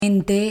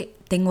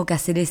Tengo que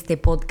hacer este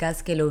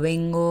podcast que lo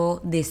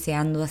vengo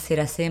deseando hacer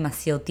hace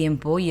demasiado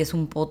tiempo y es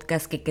un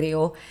podcast que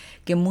creo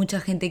que mucha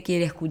gente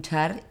quiere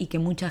escuchar y que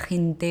mucha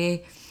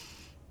gente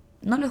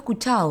no lo ha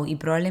escuchado y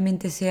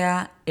probablemente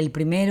sea el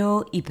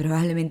primero y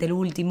probablemente el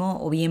último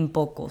o bien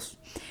pocos.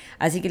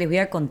 Así que les voy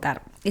a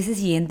contar. Ese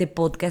siguiente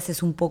podcast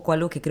es un poco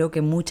algo que creo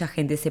que mucha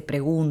gente se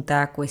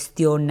pregunta,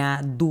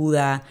 cuestiona,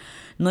 duda.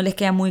 No les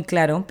queda muy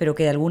claro, pero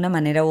que de alguna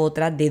manera u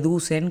otra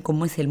deducen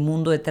cómo es el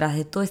mundo detrás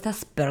de todas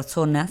estas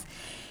personas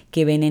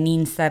que ven en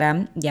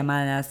Instagram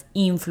llamadas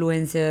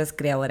influencers,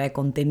 creadora de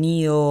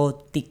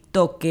contenido,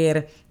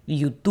 TikToker,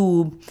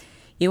 YouTube.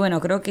 Y bueno,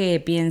 creo que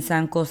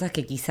piensan cosas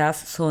que quizás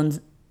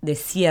son de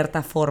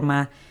cierta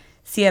forma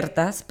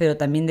ciertas, pero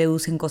también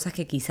deducen cosas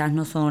que quizás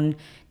no son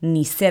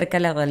ni cerca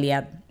de la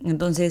realidad.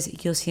 Entonces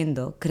yo,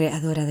 siendo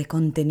creadora de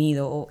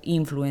contenido o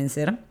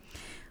influencer,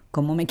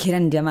 como me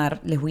quieran llamar,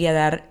 les voy a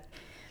dar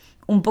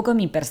un poco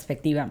mi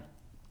perspectiva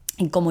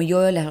y como yo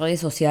veo las redes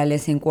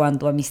sociales en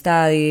cuanto a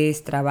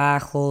amistades,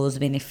 trabajos,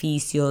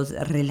 beneficios,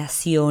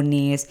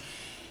 relaciones.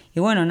 Y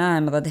bueno, nada,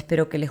 en verdad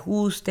espero que les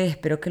guste,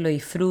 espero que lo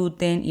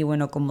disfruten. Y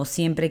bueno, como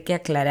siempre hay que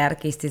aclarar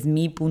que este es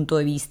mi punto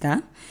de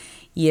vista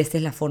y esta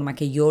es la forma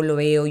que yo lo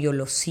veo, yo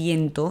lo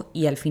siento.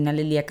 Y al final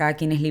del día cada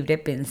quien es libre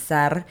de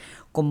pensar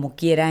como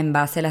quiera en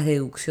base a las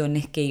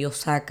deducciones que ellos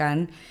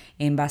sacan,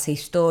 en base a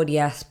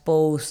historias,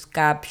 posts,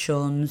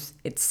 captions,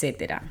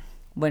 etcétera.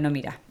 Bueno,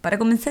 mira, para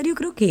comenzar yo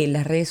creo que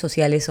las redes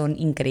sociales son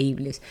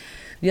increíbles.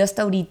 Yo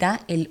hasta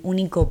ahorita el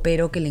único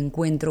pero que le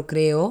encuentro,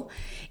 creo,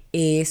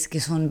 es que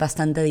son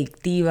bastante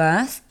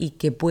adictivas y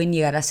que pueden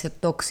llegar a ser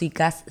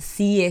tóxicas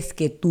si es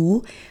que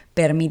tú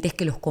permites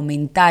que los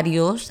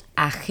comentarios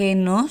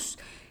ajenos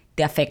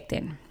te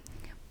afecten.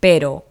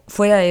 Pero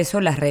fuera de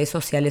eso, las redes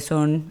sociales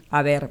son,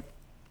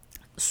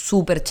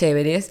 súper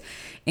chéveres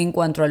en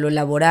cuanto a lo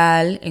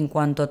laboral, en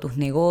cuanto a tus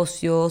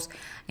negocios,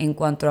 en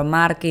cuanto a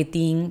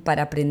marketing,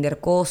 para aprender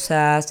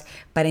cosas,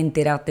 para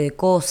enterarte de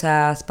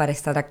cosas, para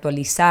estar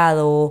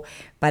actualizado,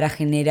 para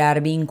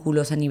generar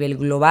vínculos a nivel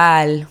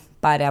global,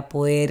 para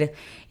poder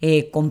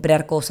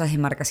comprar cosas de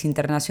marcas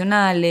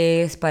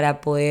internacionales, para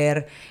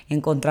poder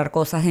encontrar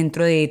cosas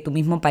dentro de tu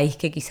mismo país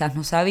que quizás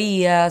no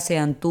sabías,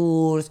 sean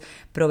tours,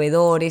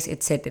 proveedores,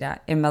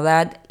 etcétera. En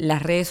verdad,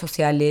 las redes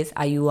sociales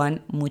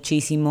ayudan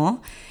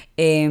muchísimo.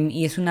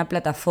 Y es una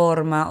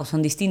plataforma, o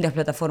son distintas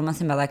plataformas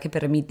en verdad que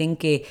permiten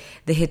que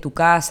desde tu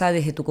casa,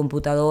 desde tu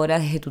computadora,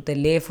 desde tu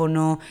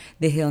teléfono,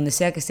 desde donde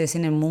sea que estés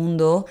en el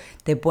mundo,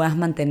 te puedas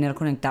mantener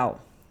conectado.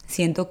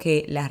 Siento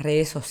que las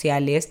redes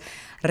sociales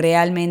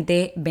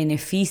realmente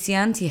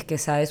benefician si es que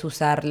sabes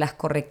usarlas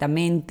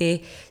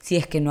correctamente, si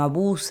es que no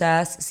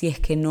abusas, si es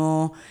que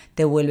no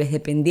te vuelves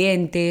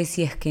dependiente,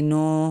 si es que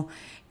no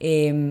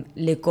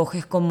le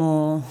coges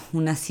como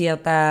una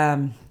cierta,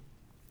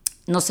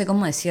 no sé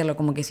cómo decirlo,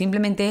 como que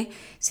simplemente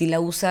si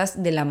la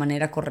usas de la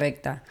manera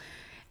correcta.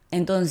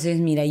 Entonces,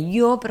 mira,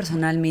 yo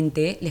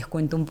personalmente les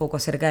cuento un poco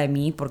acerca de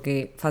mí,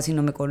 porque fácil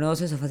no me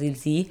conoces o fácil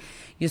sí.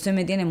 Yo estoy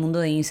metida en el mundo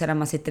de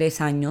Instagram hace 3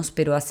 años,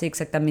 pero hace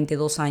exactamente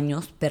 2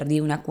 años perdí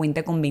una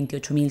cuenta con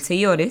 28,000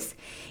 seguidores.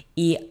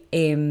 Y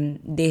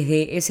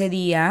desde ese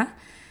día,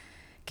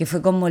 que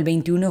fue como el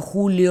 21 de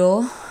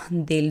julio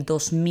del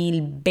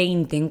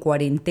 2020 en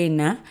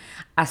cuarentena,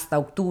 hasta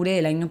octubre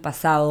del año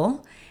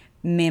pasado,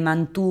 me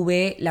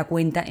mantuve la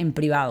cuenta en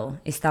privado.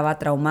 Estaba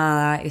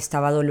traumada,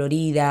 estaba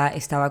dolorida,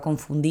 estaba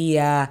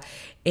confundida.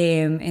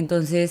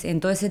 Entonces, en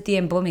todo ese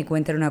tiempo, mi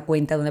cuenta era una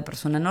cuenta de una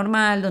persona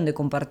normal, donde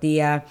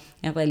compartía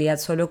en realidad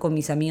solo con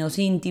mis amigos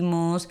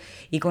íntimos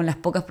y con las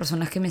pocas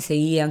personas que me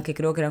seguían, que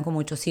creo que eran como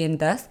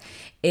 800,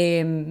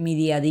 mi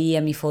día a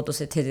día, mis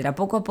fotos, etcétera.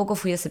 Poco a poco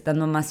fui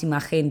aceptando más y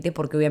más gente,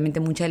 porque obviamente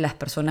muchas de las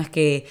personas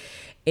que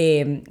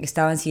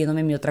estaban siguiéndome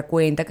en mi otra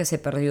cuenta que se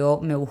perdió,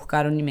 me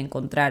buscaron y me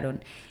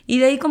encontraron. Y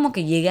de ahí como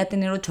que llegué a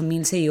tener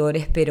 8,000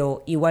 seguidores,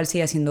 pero igual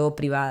sigue siendo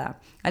privada.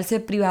 Al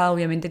ser privada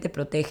obviamente te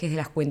proteges de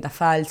las cuentas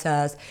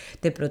falsas,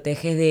 te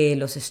proteges de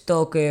los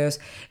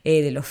stalkers,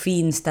 de los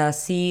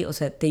finstas, sí, o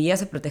sea, te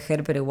llegas a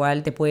proteger, pero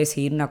igual te puedes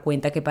seguir una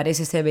cuenta que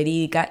parece ser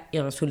verídica y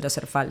resulta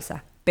ser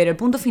falsa. Pero el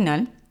punto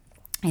final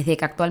es de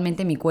que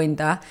actualmente mi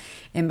cuenta,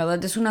 en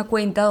verdad es una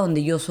cuenta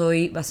donde yo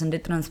soy bastante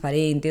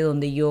transparente,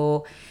 donde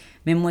yo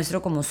me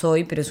muestro como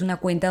soy, pero es una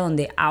cuenta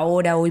donde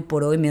ahora, hoy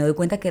por hoy, me doy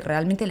cuenta que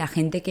realmente la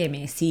gente que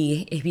me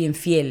sigue es bien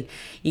fiel.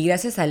 Y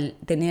gracias al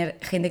tener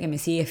gente que me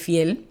sigue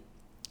fiel,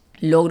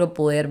 logro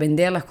poder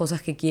vender las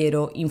cosas que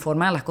quiero,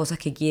 informar las cosas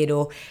que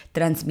quiero,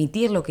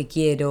 transmitir lo que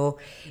quiero.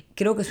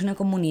 Creo que es una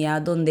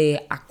comunidad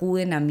donde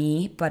acuden a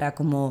mí para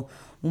como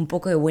un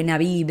poco de buena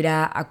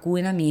vibra,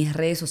 acuden a mis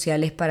redes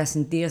sociales para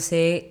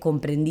sentirse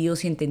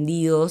comprendidos y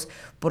entendidos,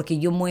 porque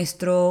yo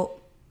muestro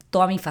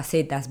todas mis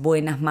facetas,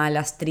 buenas,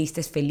 malas,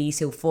 tristes, feliz,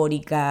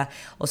 eufórica,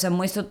 o sea,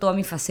 muestro todas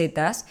mis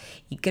facetas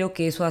y creo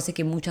que eso hace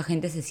que mucha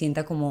gente se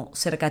sienta como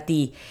cerca a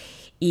ti.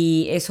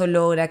 y eso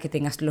logra que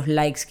tengas los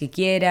likes que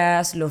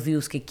quieras, los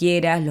views que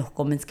quieras, los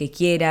comments que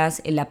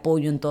quieras, el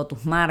apoyo en todas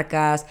tus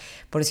marcas.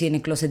 Por si en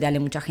el closet de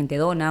Ale mucha gente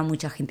dona,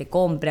 mucha gente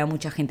compra,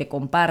 mucha gente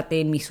comparte.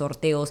 En mis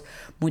sorteos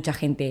mucha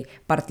gente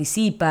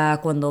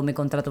participa. Cuando me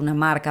contrata una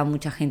marca,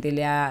 mucha gente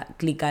le da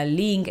clic al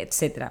link,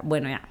 etc.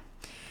 Bueno, ya.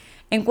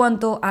 En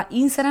cuanto a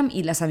Instagram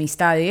y las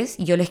amistades,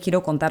 yo les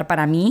quiero contar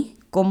para mí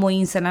cómo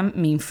Instagram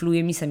me influye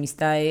en mis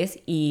amistades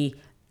y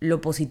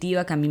lo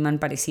positiva que a mí me han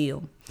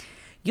parecido.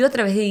 Yo a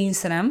través de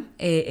Instagram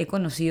he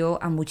conocido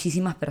a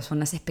muchísimas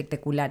personas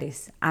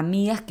espectaculares,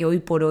 amigas que hoy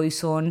por hoy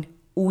son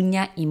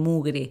uña y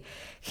mugre,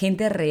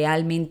 gente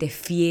realmente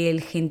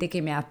fiel, gente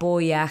que me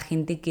apoya,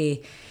 gente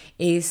que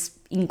es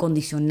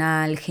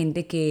incondicional,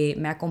 gente que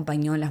me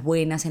acompañó en las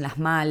buenas, en las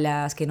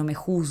malas, que no me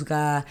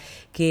juzga,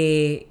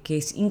 que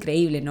es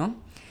increíble, ¿no?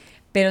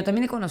 Pero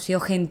también he conocido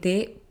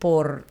gente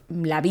por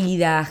la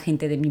vida,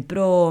 gente de mi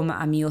prom,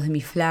 amigos de mi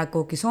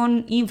flaco, que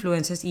son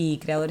influencers y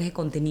creadores de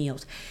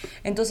contenidos.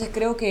 Entonces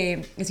creo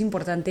que es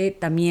importante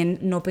también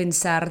no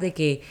pensar de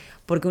que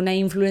porque una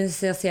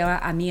influencer sea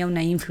amiga de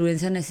una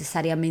influencer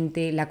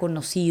necesariamente la ha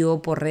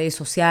conocido por redes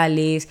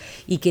sociales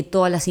y que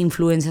todas las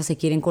influencers se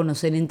quieren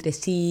conocer entre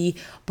sí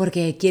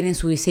porque quieren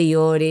subir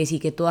seguidores y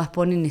que todas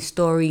ponen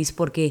stories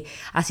porque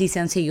así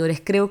sean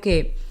seguidores. Creo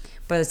que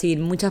para decir,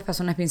 muchas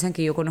personas piensan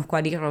que yo conozco a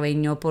Ari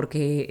Robeño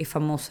porque es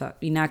famosa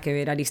y nada que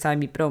ver, Ari estaba en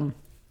mi prom.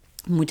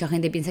 Mucha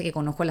gente piensa que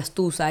conozco a las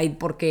Tussaid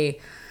porque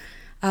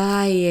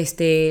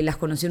las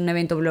conocí en un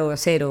evento blog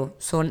cero.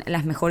 Son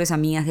las mejores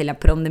amigas de la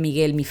prom de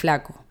Miguel, mi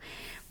flaco.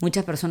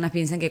 Muchas personas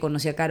piensan que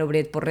conocí a Caro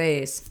Brett por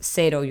redes.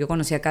 Cero. Yo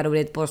conocí a Caro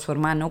Brett por su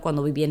hermano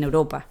cuando vivía en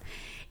Europa.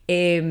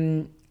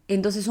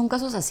 Entonces son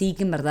casos así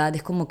que en verdad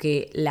es como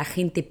que la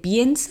gente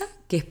piensa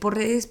que es por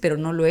redes, pero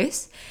no lo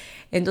es.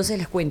 Entonces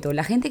les cuento,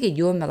 la gente que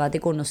yo en verdad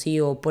he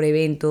conocido por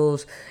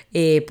eventos,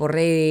 por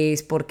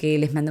redes, porque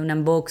les mandé un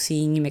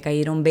unboxing y me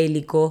cayeron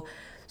bélico,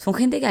 son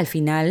gente que al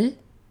final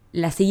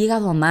las he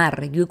llegado a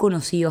amar. Yo he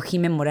conocido a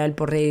Jimé Moral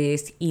por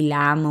redes y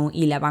la amo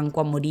y la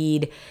banco a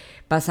morir.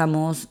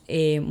 Pasamos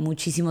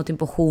muchísimo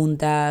tiempo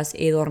juntas,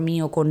 he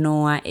dormido con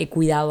Noah, he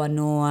cuidado a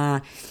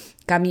Noah.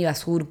 Cami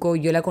Basurco,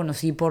 yo la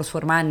conocí por su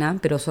hermana,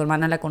 pero su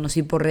hermana la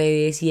conocí por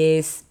redes y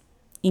es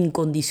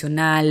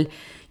incondicional.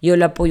 Yo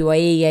la apoyo a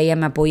ella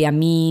me apoya a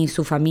mí,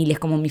 su familia es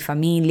como mi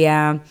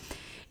familia.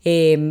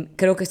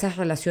 Creo que estas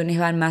relaciones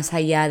van más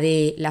allá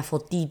de la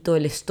fotito,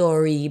 el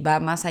story, va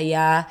más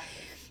allá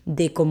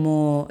de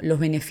como los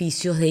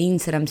beneficios de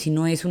Instagram,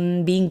 sino es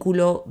un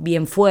vínculo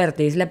bien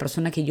fuerte. Es la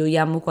persona que yo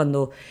llamo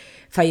cuando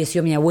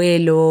falleció mi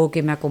abuelo,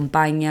 que me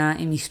acompaña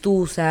en mis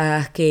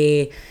tusas,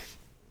 que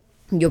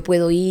yo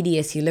puedo ir y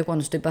decirle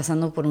cuando estoy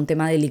pasando por un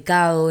tema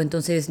delicado.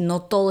 Entonces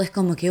no todo es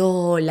como que,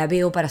 la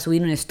veo para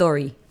subir una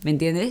story, ¿me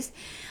entiendes?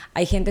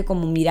 Hay gente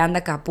como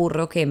Miranda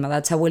Capurro, que en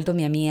verdad se ha vuelto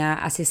mi amiga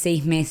hace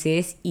 6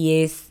 meses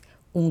y es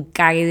un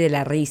cague de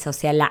la risa, o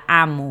sea, la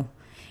amo.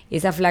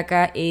 Esa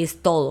flaca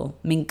es todo,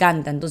 me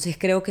encanta. Entonces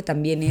creo que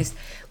también es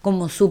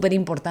como súper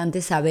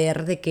importante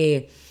saber de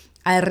que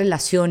hay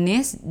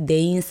relaciones de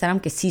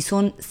Instagram que sí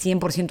son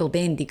 100%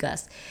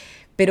 auténticas,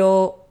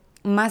 pero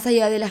más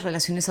allá de las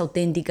relaciones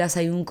auténticas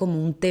hay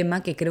como un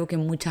tema que creo que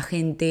mucha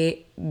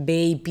gente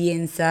ve y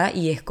piensa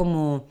y es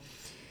como,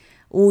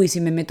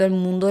 si me meto al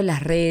mundo de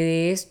las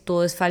redes,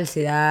 todo es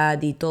falsedad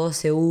y todos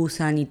se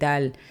usan y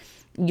tal.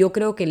 Yo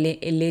creo que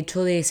el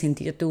hecho de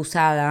sentirte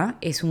usada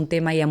es un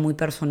tema ya muy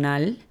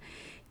personal.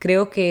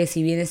 Creo que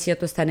si bien es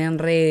cierto estar en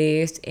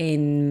redes,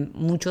 en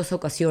muchas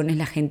ocasiones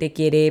la gente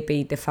quiere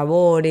pedirte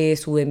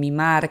favores, sube mi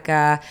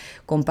marca,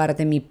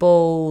 comparte mi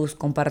post,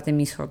 comparte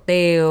mi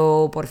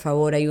sorteo, por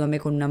favor ayúdame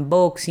con un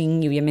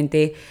unboxing. Y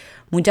obviamente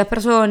muchas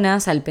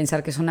personas al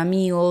pensar que son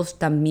amigos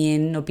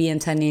también no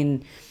piensan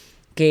en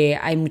que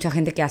hay mucha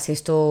gente que hace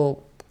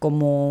esto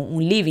como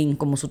un living,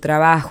 como su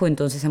trabajo,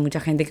 entonces hay mucha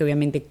gente que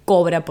obviamente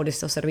cobra por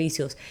estos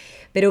servicios.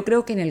 Pero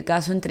creo que en el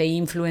caso entre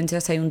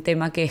influencers hay un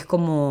tema que es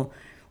como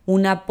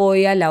una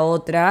apoya a la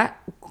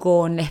otra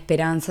con la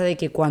esperanza de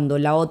que cuando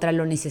la otra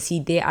lo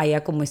necesite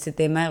haya como este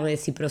tema de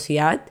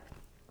reciprocidad.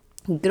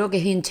 Creo que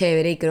es bien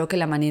chévere y creo que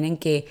la manera en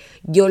que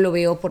yo lo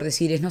veo, por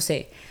decir, es, no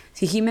sé,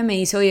 si Jimé me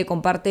dice, oye,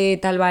 comparte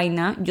tal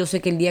vaina, yo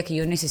sé que el día que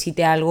yo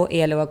necesite algo,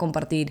 ella lo va a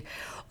compartir.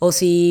 O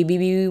si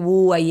Bibi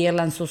Boo ayer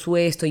lanzó su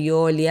esto,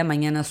 yo el día de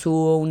mañana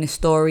subo un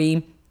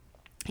story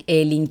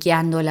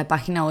linkeando la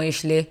página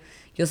Oeshle,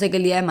 yo sé que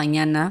el día de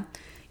mañana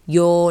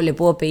yo le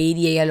puedo pedir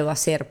y ella lo va a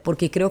hacer,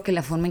 porque creo que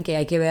la forma en que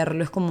hay que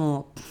verlo es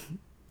como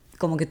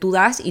que tú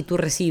das y tú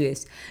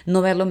recibes,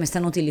 no verlo me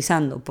están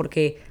utilizando,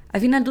 porque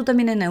al final tú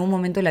también en algún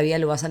momento de la vida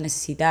lo vas a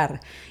necesitar.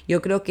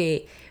 Yo creo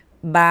que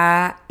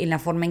va en la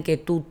forma en que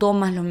tú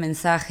tomas los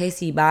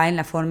mensajes y va en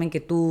la forma en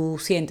que tú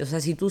sientes. O sea,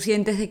 si tú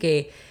sientes de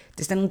que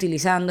te están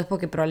utilizando es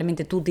porque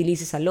probablemente tú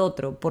utilices al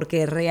otro,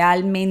 porque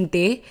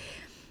realmente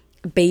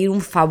pedir un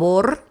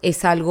favor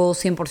es algo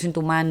 100%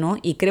 humano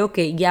y creo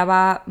que ya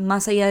va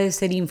más allá de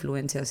ser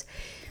influencers.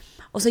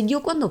 O sea,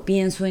 yo cuando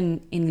pienso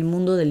en el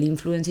mundo del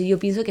influencer, yo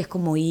pienso que es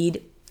como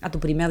ir a tu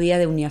primer día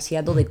de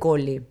universidad o de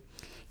cole,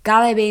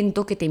 cada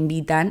evento que te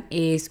invitan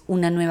es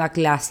una nueva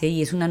clase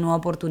y es una nueva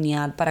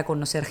oportunidad para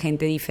conocer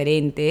gente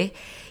diferente.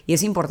 Y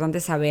es importante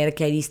saber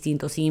que hay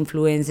distintos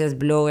influencers,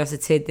 bloggers,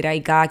 etcétera,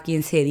 y cada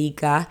quien se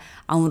dedica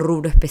a un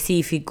rubro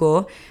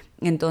específico.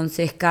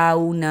 Entonces cada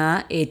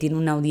una tiene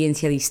una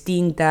audiencia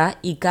distinta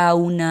y cada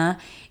una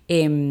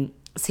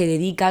se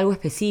dedica a algo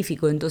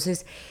específico.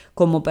 Entonces,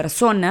 como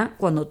persona,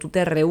 cuando tú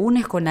te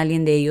reúnes con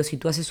alguien de ellos y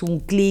tú haces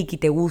un clic y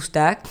te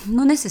gusta,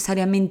 no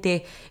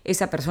necesariamente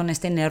esa persona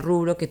esté en el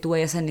rubro que tú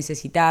vayas a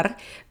necesitar,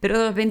 pero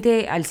de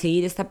repente al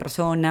seguir a esta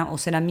persona o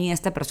ser amiga de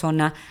esta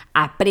persona,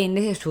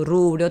 aprendes de su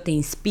rubro, te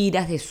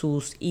inspiras de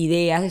sus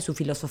ideas, de su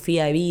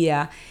filosofía de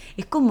vida.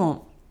 Es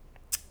como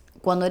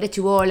cuando eres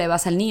chibola y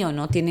vas al niño,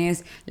 ¿no?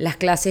 Tienes las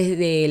clases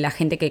de la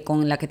gente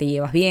con la que te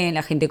llevas bien,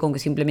 la gente con que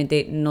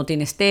simplemente no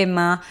tienes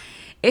tema.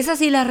 Es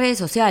así las redes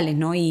sociales,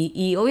 ¿no?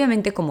 Y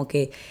obviamente como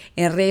que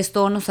en redes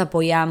todos nos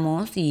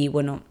apoyamos y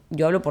bueno,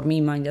 yo hablo por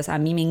mí, man, ya sabes,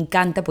 a mí me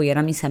encanta apoyar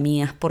a mis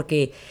amigas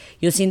porque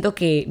yo siento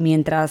que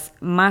mientras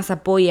más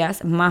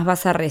apoyas, más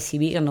vas a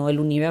recibir, ¿no? El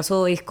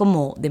universo es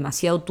como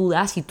demasiado tú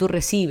das y tú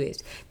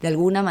recibes de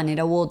alguna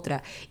manera u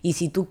otra. Y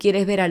si tú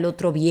quieres ver al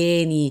otro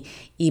bien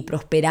y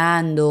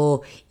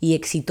prosperando y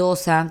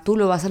exitosa, tú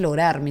lo vas a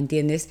lograr, ¿me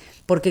entiendes?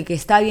 Porque el que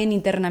está bien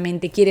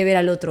internamente quiere ver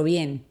al otro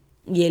bien.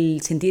 Y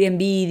el sentir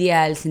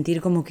envidia, el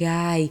sentir como que,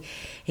 ay,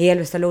 ella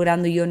lo está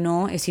logrando y yo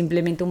no, es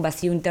simplemente un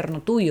vacío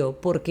interno tuyo.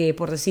 Porque,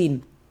 por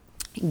decir,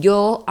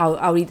 yo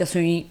ahorita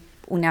soy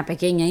una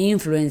pequeña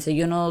influencer,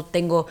 yo no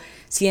tengo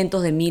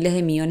cientos de miles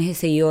de millones de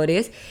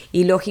seguidores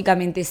y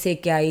lógicamente sé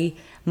que hay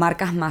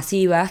marcas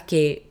masivas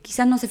que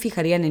quizás no se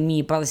fijarían en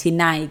mí, por decir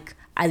Nike,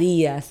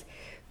 Adidas,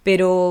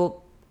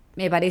 pero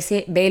me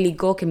parece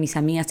bélico que mis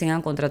amigas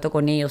tengan contrato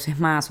con ellos. Es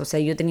más, o sea,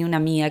 yo tenía una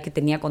amiga que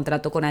tenía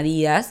contrato con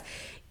Adidas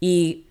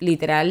y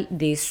literal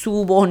de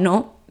su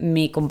bono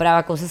me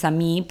compraba cosas a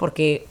mí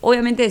porque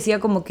obviamente decía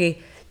como que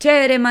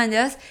chévere,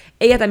 manjas,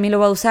 ella también lo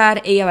va a usar,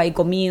 ella va a ir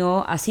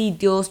conmigo a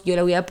sitios, yo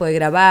la voy a poder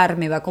grabar,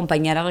 me va a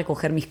acompañar a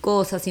recoger mis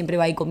cosas, siempre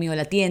va a ir conmigo a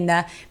la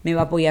tienda, me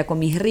va a apoyar con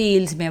mis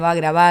reels, me va a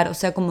grabar, o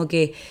sea, como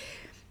que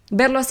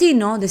verlo así,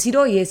 ¿no? Decir,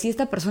 oye, si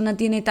esta persona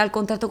tiene tal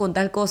contrato con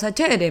tal cosa,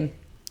 chévere,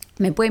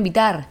 me puede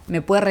invitar,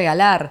 me puede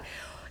regalar.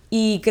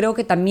 Y creo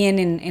que también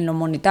en lo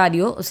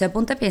monetario, o sea,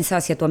 ponte a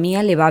pensar, si a tu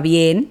amiga le va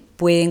bien,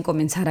 pueden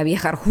comenzar a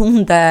viajar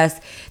juntas,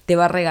 te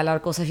va a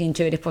regalar cosas bien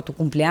chéveres por tu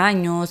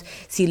cumpleaños,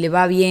 si le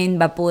va bien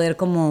va a poder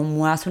como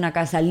mudarse a una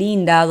casa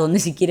linda, donde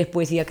si quieres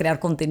puedes ir a crear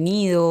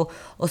contenido.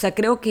 O sea,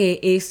 creo que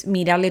es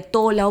mirarle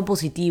todo el lado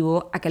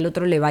positivo a que al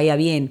otro le vaya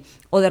bien.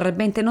 O de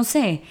repente, no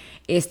sé,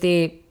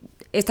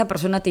 esta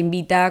persona te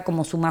invita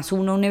como su más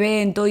uno a un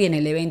evento y en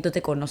el evento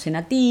te conocen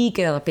a ti,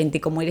 que de repente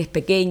como eres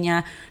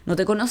pequeña no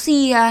te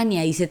conocían y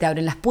ahí se te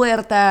abren las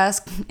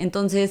puertas.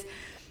 Entonces,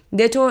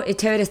 de hecho, es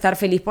chévere estar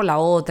feliz por la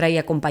otra y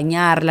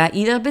acompañarla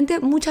y de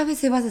repente muchas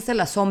veces vas a ser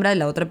la sombra de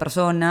la otra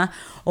persona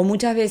o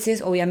muchas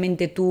veces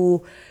obviamente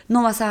tú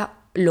no vas a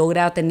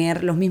lograr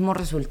tener los mismos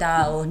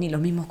resultados, ni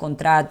los mismos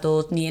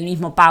contratos, ni el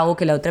mismo pago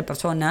que la otra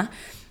persona,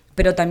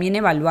 pero también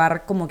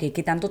evaluar como que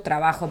qué tanto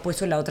trabajo ha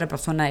puesto la otra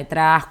persona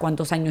detrás,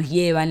 cuántos años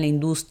lleva en la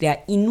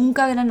industria y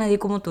nunca ver a nadie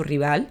como tu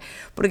rival,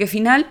 porque al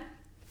final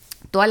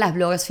todas las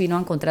bloggers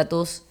firman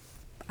contratos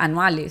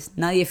anuales,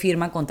 nadie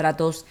firma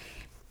contratos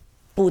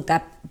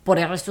por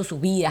el resto de sus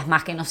vidas,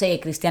 más que, no sé,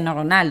 Cristiano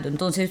Ronaldo.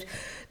 Entonces,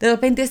 de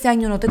repente este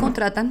año no te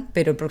contratan,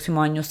 pero el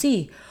próximo año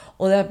sí.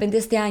 O de repente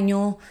este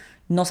año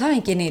no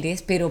saben quién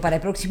eres, pero para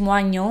el próximo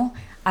año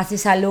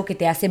haces algo que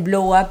te hace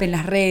blow up en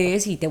las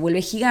redes y te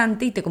vuelve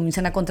gigante y te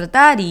comienzan a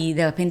contratar y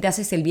de repente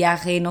haces el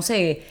viaje, no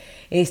sé,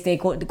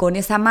 con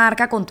esa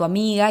marca, con tu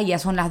amiga, y ya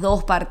son las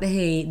dos partes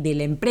de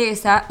la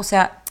empresa. O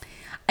sea,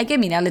 hay que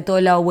mirarle todo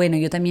el lado bueno.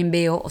 Yo también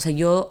veo, o sea,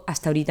 yo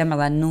hasta ahorita en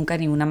verdad nunca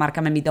ninguna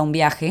marca me ha invitado a un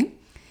viaje,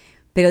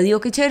 pero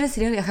digo, qué chévere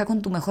sería viajar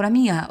con tu mejor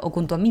amiga o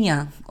con tu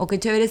amiga, o qué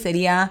chévere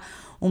sería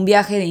un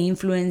viaje de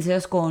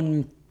influencers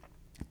con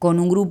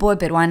un grupo de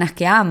peruanas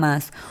que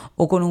amas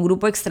o con un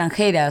grupo de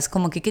extranjeras,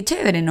 como que qué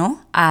chévere,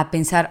 ¿no? A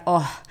pensar,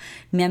 oh,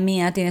 mi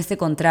amiga tiene este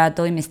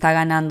contrato y me está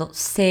ganando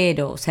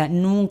cero. O sea,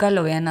 nunca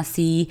lo vean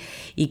así.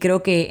 Y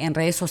creo que en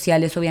redes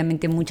sociales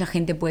obviamente mucha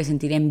gente puede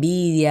sentir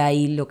envidia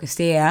y lo que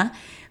sea,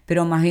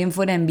 pero más bien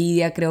fuera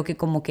envidia, creo que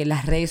como que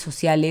las redes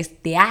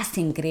sociales te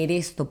hacen creer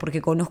esto, porque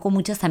conozco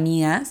muchas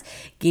amigas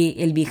que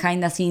el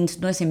behind the scenes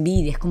no es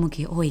envidia, es como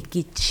que, oye,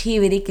 qué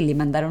chévere que le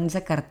mandaron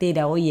esa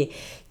cartera, oye,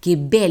 qué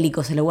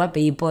bélico, se la voy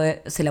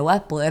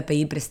a poder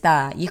pedir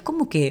prestada. Y es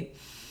como que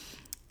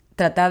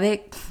tratar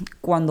de,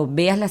 cuando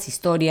veas las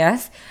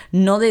historias,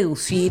 no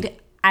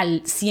deducir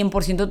al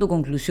 100% tu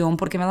conclusión,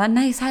 porque en verdad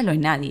nadie sabe lo de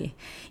nadie.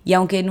 Y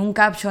aunque en un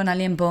caption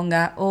alguien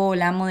ponga, oh,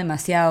 la amo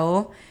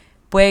demasiado,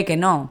 puede que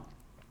no.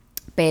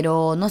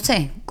 Pero no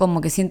sé,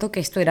 como que siento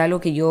que esto era algo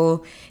que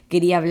yo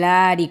quería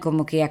hablar y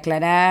como que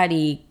aclarar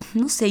y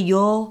no sé,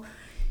 yo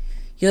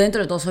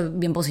dentro de todo soy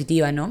bien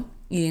positiva, ¿no?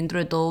 Y dentro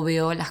de todo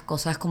veo las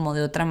cosas como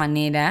de otra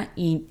manera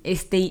y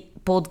este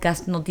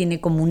podcast no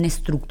tiene como una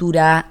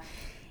estructura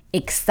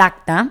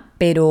exacta,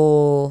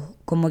 pero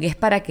como que es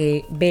para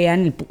que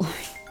vean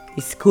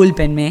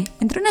Discúlpenme,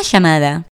 entró una llamada.